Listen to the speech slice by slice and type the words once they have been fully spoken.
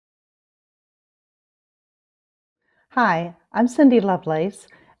Hi, I'm Cindy Lovelace,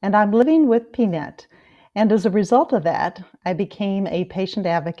 and I'm living with Peanut. And as a result of that, I became a patient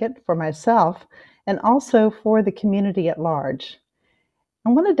advocate for myself and also for the community at large.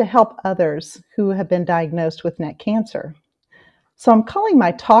 I wanted to help others who have been diagnosed with NET cancer. So I'm calling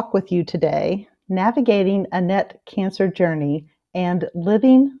my talk with you today, Navigating a NET Cancer Journey and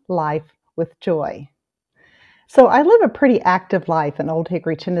Living Life with Joy. So I live a pretty active life in Old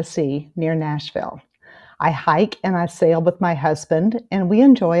Hickory, Tennessee, near Nashville. I hike and I sail with my husband, and we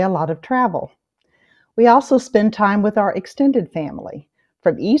enjoy a lot of travel. We also spend time with our extended family,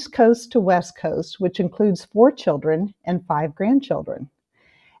 from East Coast to West Coast, which includes 4 children and 5 grandchildren.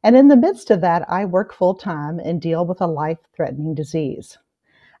 And in the midst of that, I work full time and deal with a life-threatening disease.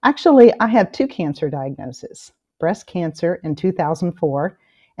 Actually, I have 2 cancer diagnoses, breast cancer in 2004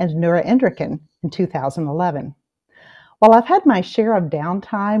 and neuroendocrine in 2011. While I've had my share of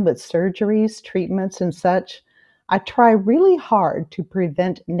downtime with surgeries, treatments, and such, I try really hard to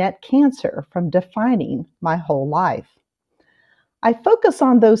prevent NET cancer from defining my whole life. I focus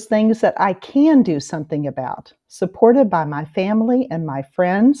on those things that I can do something about, supported by my family and my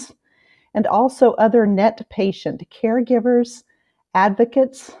friends, and also other NET patient caregivers,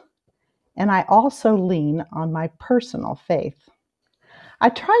 advocates, and I also lean on my personal faith. I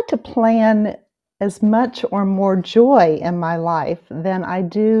try to plan as much or more joy in my life than I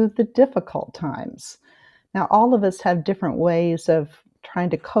do the difficult times. Now, all of us have different ways of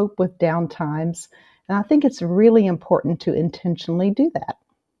trying to cope with down times, and I think it's really important to intentionally do that.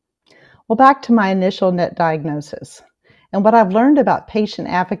 Well, back to my initial NET diagnosis and what I've learned about patient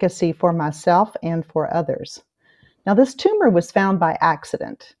advocacy for myself and for others. Now, this tumor was found by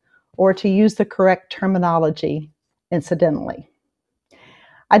accident, or to use the correct terminology, incidentally.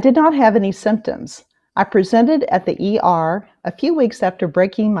 I did not have any symptoms. I presented at the ER a few weeks after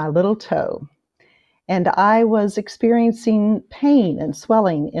breaking my little toe, and I was experiencing pain and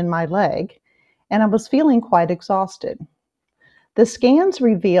swelling in my leg, and I was feeling quite exhausted. The scans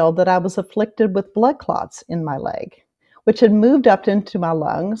revealed that I was afflicted with blood clots in my leg, which had moved up into my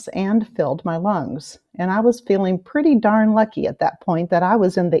lungs and filled my lungs, and I was feeling pretty darn lucky at that point that I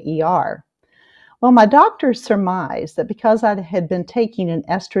was in the ER. Well, my doctors surmised that because I had been taking an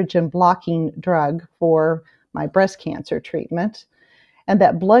estrogen blocking drug for my breast cancer treatment and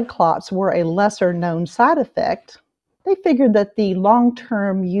that blood clots were a lesser known side effect, they figured that the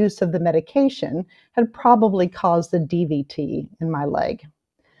long-term use of the medication had probably caused the DVT in my leg.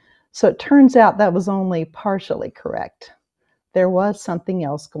 So it turns out that was only partially correct. There was something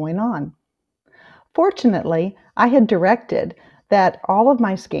else going on. Fortunately, I had directed that all of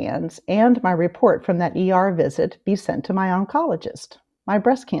my scans and my report from that ER visit be sent to my oncologist, my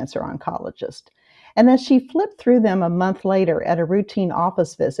breast cancer oncologist. And as she flipped through them a month later at a routine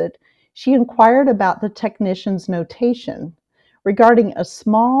office visit, she inquired about the technician's notation regarding a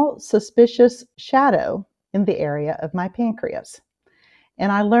small, suspicious shadow in the area of my pancreas.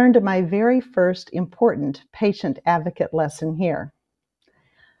 And I learned my very first important patient advocate lesson here.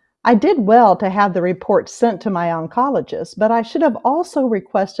 I did well to have the report sent to my oncologist, but I should have also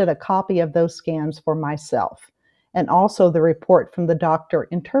requested a copy of those scans for myself, and also the report from the doctor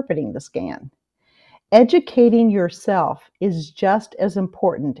interpreting the scan. Educating yourself is just as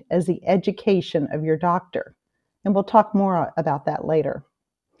important as the education of your doctor, and we'll talk more about that later.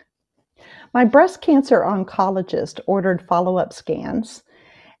 My breast cancer oncologist ordered follow-up scans,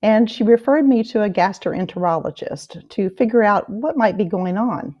 and she referred me to a gastroenterologist to figure out what might be going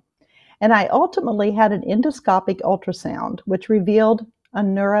on. And I ultimately had an endoscopic ultrasound, which revealed a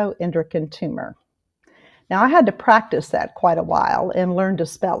neuroendocrine tumor. Now, I had to practice that quite a while and learn to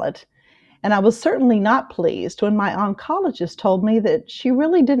spell it. And I was certainly not pleased when my oncologist told me that she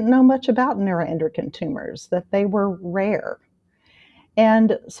really didn't know much about neuroendocrine tumors, that they were rare.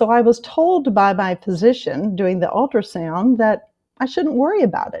 And so I was told by my physician doing the ultrasound that I shouldn't worry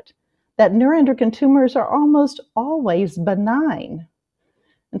about it, that neuroendocrine tumors are almost always benign,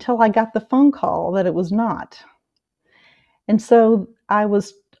 until I got the phone call that it was not. And so I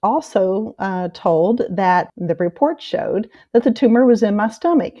was also told that the report showed that the tumor was in my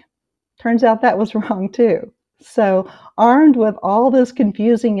stomach. Turns out that was wrong too. So armed with all this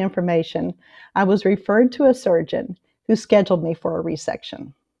confusing information, I was referred to a surgeon who scheduled me for a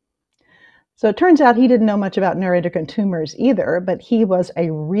resection. So it turns out he didn't know much about neuroendocrine tumors either, but he was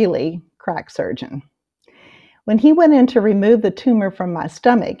a really crack surgeon. When he went in to remove the tumor from my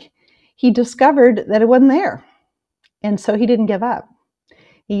stomach, he discovered that it wasn't there. And so he didn't give up.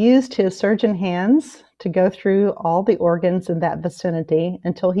 He used his surgeon hands to go through all the organs in that vicinity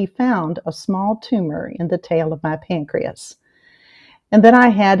until he found a small tumor in the tail of my pancreas. And then I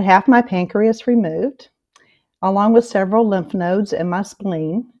had half my pancreas removed. along with several lymph nodes in my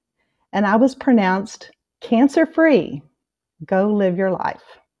spleen, and I was pronounced cancer-free. Go live your life.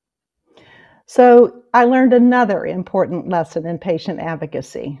 So I learned another important lesson in patient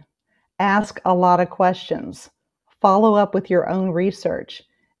advocacy. Ask a lot of questions. Follow up with your own research.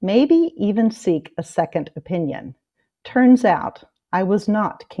 Maybe even seek a second opinion. Turns out I was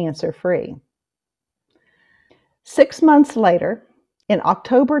not cancer-free. 6 months later, in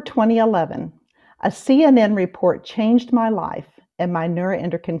October 2011, a CNN report changed my life and my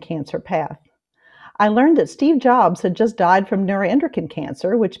neuroendocrine cancer path. I learned that Steve Jobs had just died from neuroendocrine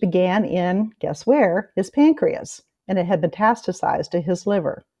cancer, which began in, guess where, his pancreas, and it had metastasized to his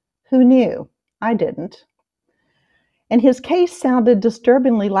liver. Who knew? I didn't. And his case sounded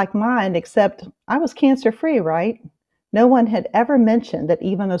disturbingly like mine, except I was cancer-free, right? No one had ever mentioned that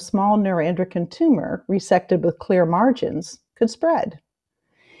even a small neuroendocrine tumor, resected with clear margins, could spread.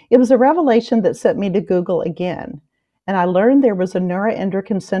 It was a revelation that sent me to Google again, and I learned there was a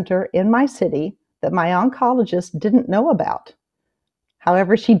neuroendocrine center in my city that my oncologist didn't know about.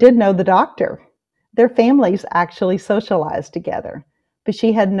 However, she did know the doctor. Their families actually socialized together, but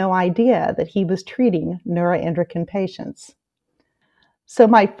she had no idea that he was treating neuroendocrine patients. So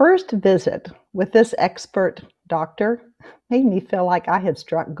my first visit with this expert doctor made me feel like I had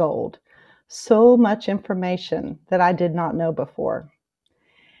struck gold. So much information that I did not know before.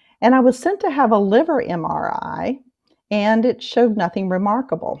 And I was sent to have a liver MRI, and it showed nothing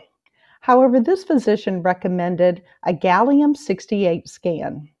remarkable. However, this physician recommended a gallium-68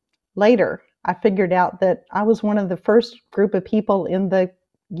 scan. Later, I figured out that I was one of the first group of people in the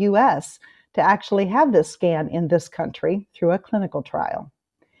US to actually have this scan in this country through a clinical trial.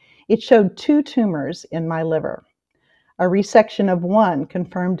 It showed 2 tumors in my liver. A resection of one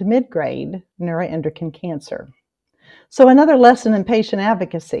confirmed mid-grade neuroendocrine cancer. So another lesson in patient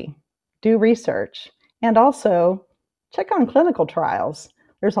advocacy: do research and also check on clinical trials.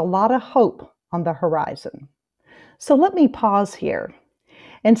 There's a lot of hope on the horizon. So let me pause here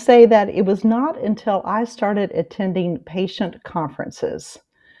and say that it was not until I started attending patient conferences.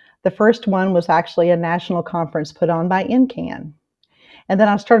 The first one was actually a national conference put on by NCAN. And then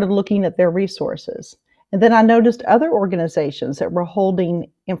I started looking at their resources. And then I noticed other organizations that were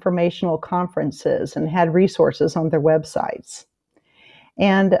holding informational conferences and had resources on their websites.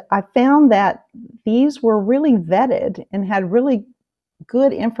 And I found that these were really vetted and had really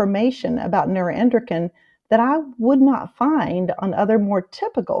good information about neuroendocrine that I would not find on other more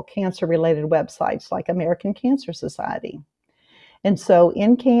typical cancer-related websites like American Cancer Society. And so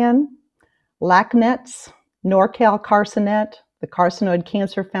NCAN, LACNETS, NorCal Carcinet, the Carcinoid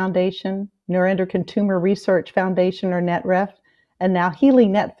Cancer Foundation, Neuroendocrine Tumor Research Foundation, or NETREF, and now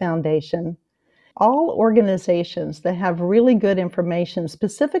HealyNet Foundation, all organizations that have really good information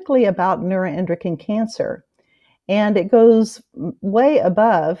specifically about neuroendocrine cancer. And it goes way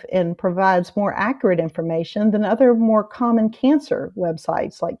above and provides more accurate information than other more common cancer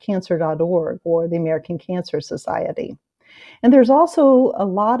websites like cancer.org or the American Cancer Society. And there's also a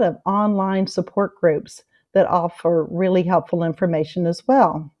lot of online support groups that offer really helpful information as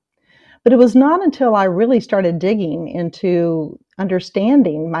well. But it was not until I really started digging into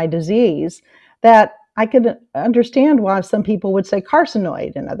understanding my disease that I could understand why some people would say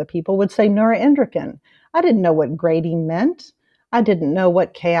carcinoid and other people would say neuroendocrine. I didn't know what grading meant. I didn't know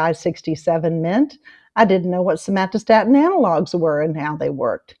what Ki-67 meant. I didn't know what somatostatin analogs were and how they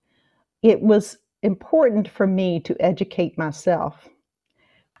worked. It was important for me to educate myself.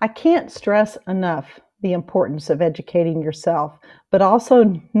 I can't stress enough the importance of educating yourself, but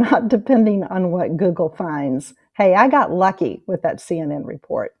also not depending on what Google finds. Hey, I got lucky with that CNN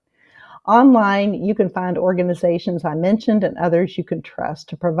report. Online, you can find organizations I mentioned and others you can trust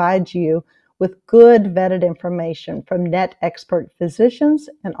to provide you with good vetted information from NET expert physicians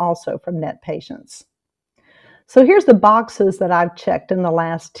and also from NET patients. So here's the boxes that I've checked in the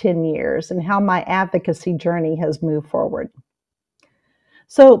last 10 years and how my advocacy journey has moved forward.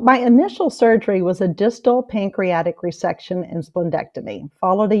 So my initial surgery was a distal pancreatic resection and splendectomy,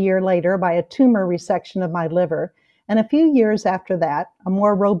 followed a year later by a tumor resection of my liver, and a few years after that, a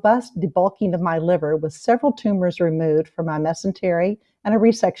more robust debulking of my liver with several tumors removed from my mesentery and a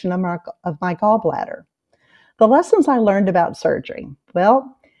resection of my gallbladder. The lessons I learned about surgery: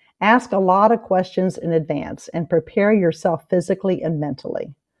 well, ask a lot of questions in advance and prepare yourself physically and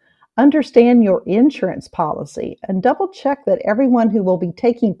mentally. Understand your insurance policy and double check that everyone who will be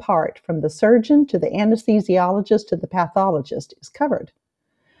taking part, from the surgeon to the anesthesiologist to the pathologist, is covered.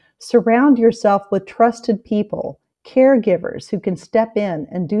 Surround yourself with trusted people, caregivers who can step in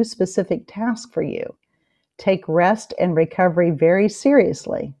and do specific tasks for you. Take rest and recovery very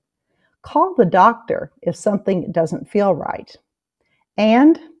seriously. Call the doctor if something doesn't feel right.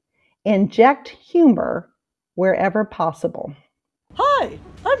 And inject humor wherever possible. Hi,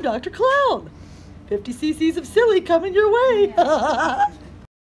 I'm Dr. Clown. 50 cc's of silly coming your way.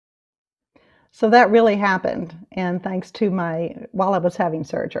 So that really happened, and thanks to while I was having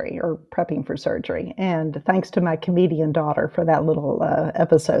surgery or prepping for surgery, and thanks to my comedian daughter for that little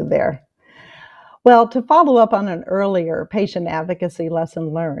episode there. Well, to follow up on an earlier patient advocacy lesson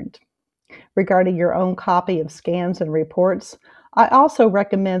learned regarding your own copy of scans and reports, I also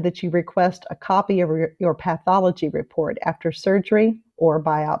recommend that you request a copy of your pathology report after surgery or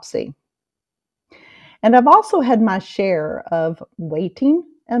biopsy. And I've also had my share of waiting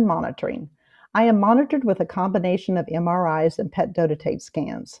and monitoring. I am monitored with a combination of MRIs and PET dotatate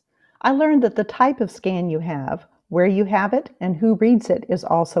scans. I learned that the type of scan you have, where you have it, and who reads it is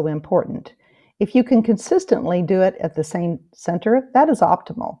also important. If you can consistently do it at the same center, that is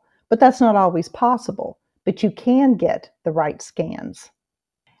optimal, but that's not always possible. But you can get the right scans.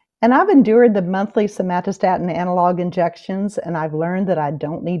 And I've endured the monthly somatostatin analog injections, and I've learned that I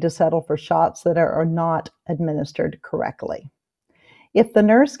don't need to settle for shots that are not administered correctly. If the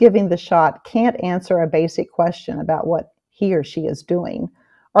nurse giving the shot can't answer a basic question about what he or she is doing,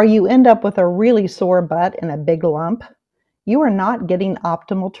 or you end up with a really sore butt and a big lump, you are not getting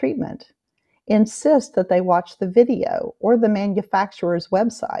optimal treatment. Insist that they watch the video or the manufacturer's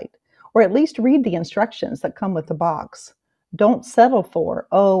website, or at least read the instructions that come with the box. Don't settle for,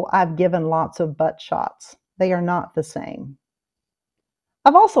 oh, I've given lots of butt shots. They are not the same.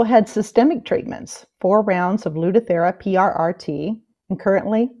 I've also had systemic treatments, 4 rounds of Lutathera PRRT, and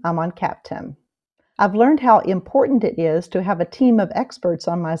currently I'm on Captem. I've learned how important it is to have a team of experts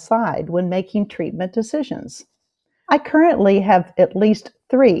on my side when making treatment decisions. I currently have at least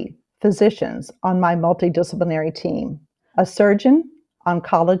 3 physicians on my multidisciplinary team, a surgeon,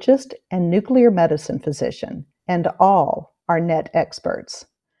 oncologist, and nuclear medicine physician, and all are NET experts.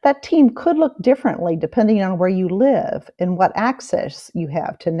 That team could look differently depending on where you live and what access you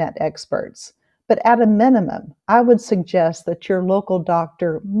have to NET experts. But at a minimum, I would suggest that your local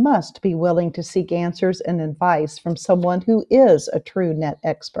doctor must be willing to seek answers and advice from someone who is a true NET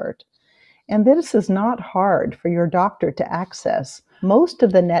expert. And this is not hard for your doctor to access. Most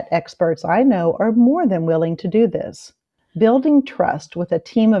of the NET experts I know are more than willing to do this. Building trust with a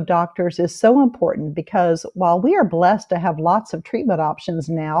team of doctors is so important because while we are blessed to have lots of treatment options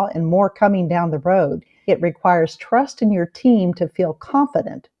now and more coming down the road, it requires trust in your team to feel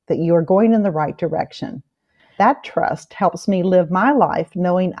confident that you are going in the right direction. That trust helps me live my life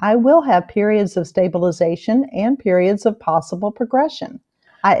knowing I will have periods of stabilization and periods of possible progression.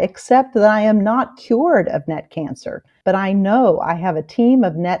 I accept that I am not cured of NET cancer, but I know I have a team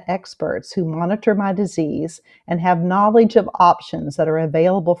of NET experts who monitor my disease and have knowledge of options that are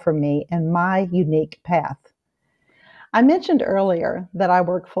available for me and my unique path. I mentioned earlier that I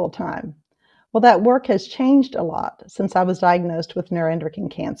work full-time. Well, that work has changed a lot since I was diagnosed with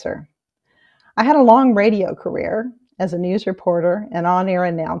neuroendocrine cancer. I had a long radio career as a news reporter and on-air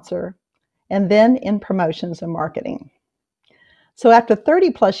announcer, and then in promotions and marketing. So after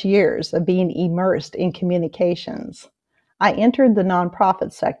 30 plus years of being immersed in communications, I entered the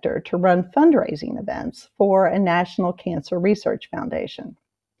nonprofit sector to run fundraising events for a National Cancer Research Foundation.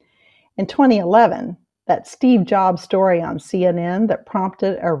 In 2011, that Steve Jobs story on CNN that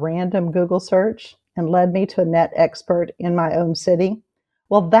prompted a random Google search and led me to a NET expert in my own city,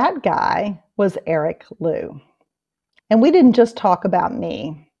 well, that guy was Eric Liu. And we didn't just talk about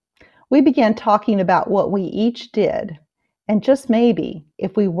me. We began talking about what we each did. And just maybe,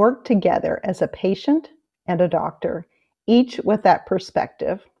 if we worked together as a patient and a doctor, each with that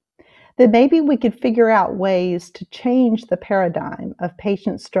perspective, then maybe we could figure out ways to change the paradigm of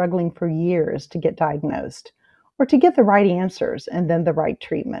patients struggling for years to get diagnosed, or to get the right answers and then the right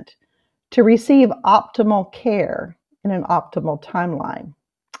treatment, to receive optimal care in an optimal timeline.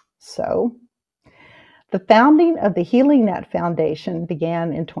 So, the founding of the Healing Net Foundation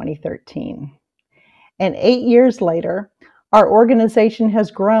began in 2013. And 8 years later, our organization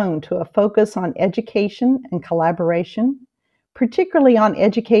has grown to a focus on education and collaboration, particularly on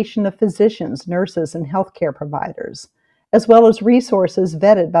education of physicians, nurses, and healthcare providers, as well as resources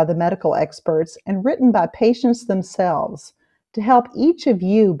vetted by the medical experts and written by patients themselves to help each of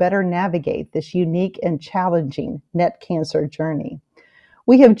you better navigate this unique and challenging NET cancer journey.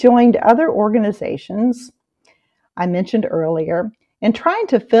 We have joined other organizations I mentioned earlier in trying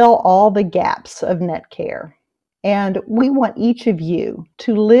to fill all the gaps of NET care. And we want each of you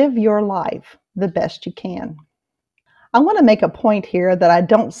to live your life the best you can. I want to make a point here that I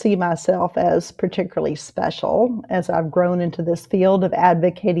don't see myself as particularly special as I've grown into this field of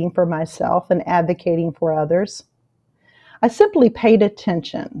advocating for myself and advocating for others. I simply paid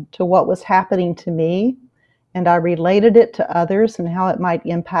attention to what was happening to me, and I related it to others and how it might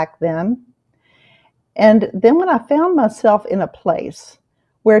impact them. And then when I found myself in a place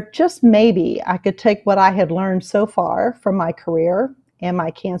where just maybe I could take what I had learned so far from my career and my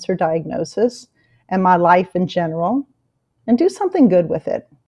cancer diagnosis and my life in general and do something good with it,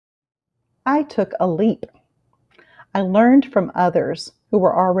 I took a leap. I learned from others who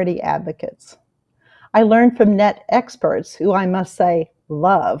were already advocates. I learned from net experts who I must say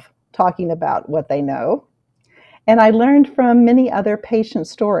love talking about what they know. And I learned from many other patient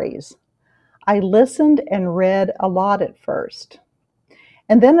stories. I listened and read a lot at first.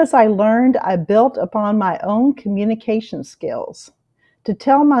 And then as I learned, I built upon my own communication skills to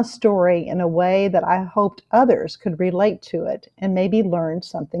tell my story in a way that I hoped others could relate to it and maybe learn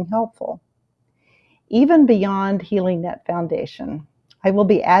something helpful. Even beyond Healing Net Foundation, I will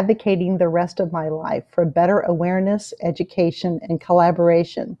be advocating the rest of my life for better awareness, education, and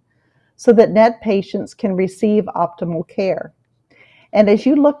collaboration so that NET patients can receive optimal care. And as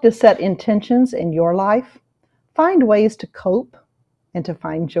you look to set intentions in your life, find ways to cope and to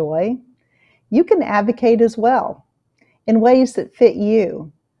find joy, you can advocate as well in ways that fit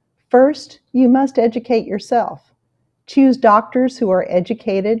you. First, you must educate yourself. Choose doctors who are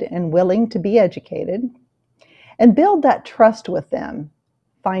educated and willing to be educated, and build that trust with them.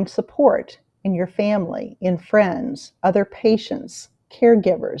 Find support in your family, in friends, other patients,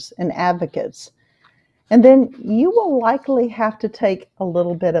 caregivers, and advocates. And then you will likely have to take a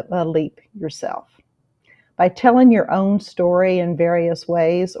little bit of a leap yourself by telling your own story in various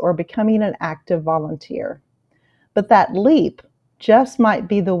ways or becoming an active volunteer. But that leap just might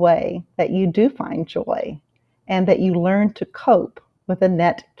be the way that you do find joy and that you learn to cope with a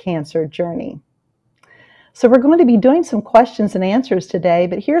NET cancer journey. So we're going to be doing some questions and answers today,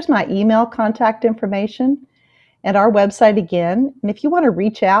 but here's my email contact information and our website again. And if you want to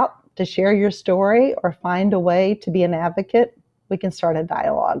reach out to share your story or find a way to be an advocate, we can start a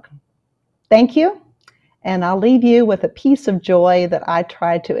dialogue. Thank you. And I'll leave you with a piece of joy that I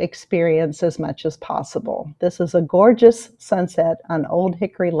try to experience as much as possible. This is a gorgeous sunset on Old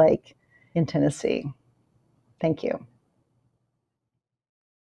Hickory Lake in Tennessee. Thank you.